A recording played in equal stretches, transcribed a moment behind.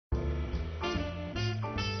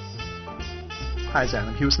Hi, it's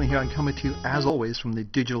Adam Houston here. I'm coming to you, as always, from the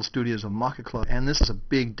digital studios of Market Club, and this is a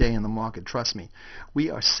big day in the market, trust me. We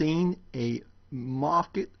are seeing a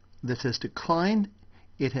market that has declined.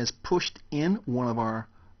 It has pushed in one of our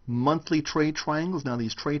monthly trade triangles. Now,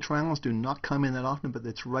 these trade triangles do not come in that often, but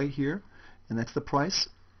it's right here, and that's the price.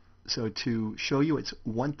 So to show you, it's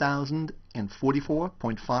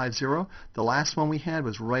 1,044.50. The last one we had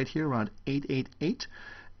was right here, around 888.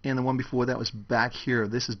 And the one before that was back here.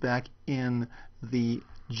 This is back in the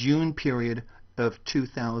June period of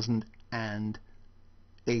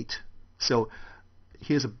 2008. So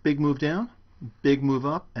here's a big move down, big move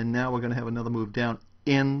up, and now we're going to have another move down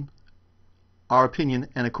in our opinion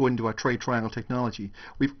and according to our trade triangle technology.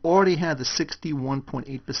 We've already had the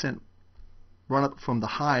 61.8% run up from the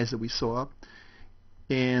highs that we saw,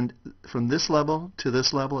 and from this level to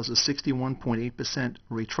this level is a 61.8%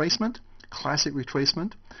 retracement. Classic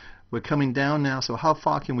retracement. We're coming down now, so how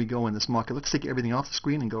far can we go in this market? Let's take everything off the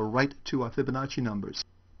screen and go right to our Fibonacci numbers.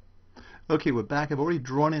 Okay, we're back. I've already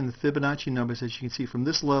drawn in the Fibonacci numbers, as you can see, from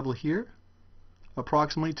this level here,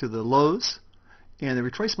 approximately to the lows, and the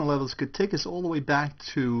retracement levels could take us all the way back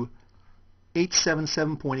to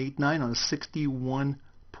 877.89 on a 61.8%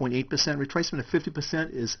 retracement. At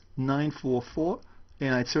 50% is 944,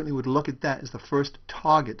 and I certainly would look at that as the first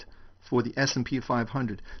target for the S&P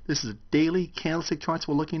 500. This is a daily candlestick charts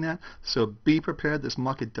we're looking at, so be prepared. This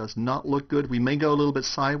market does not look good. We may go a little bit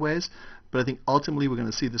sideways, but I think ultimately we're going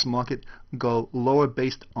to see this market go lower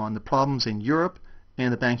based on the problems in Europe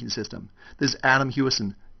and the banking system. This is Adam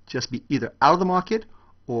Houston. Just be either out of the market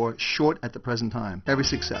or short at the present time. Every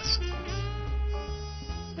success.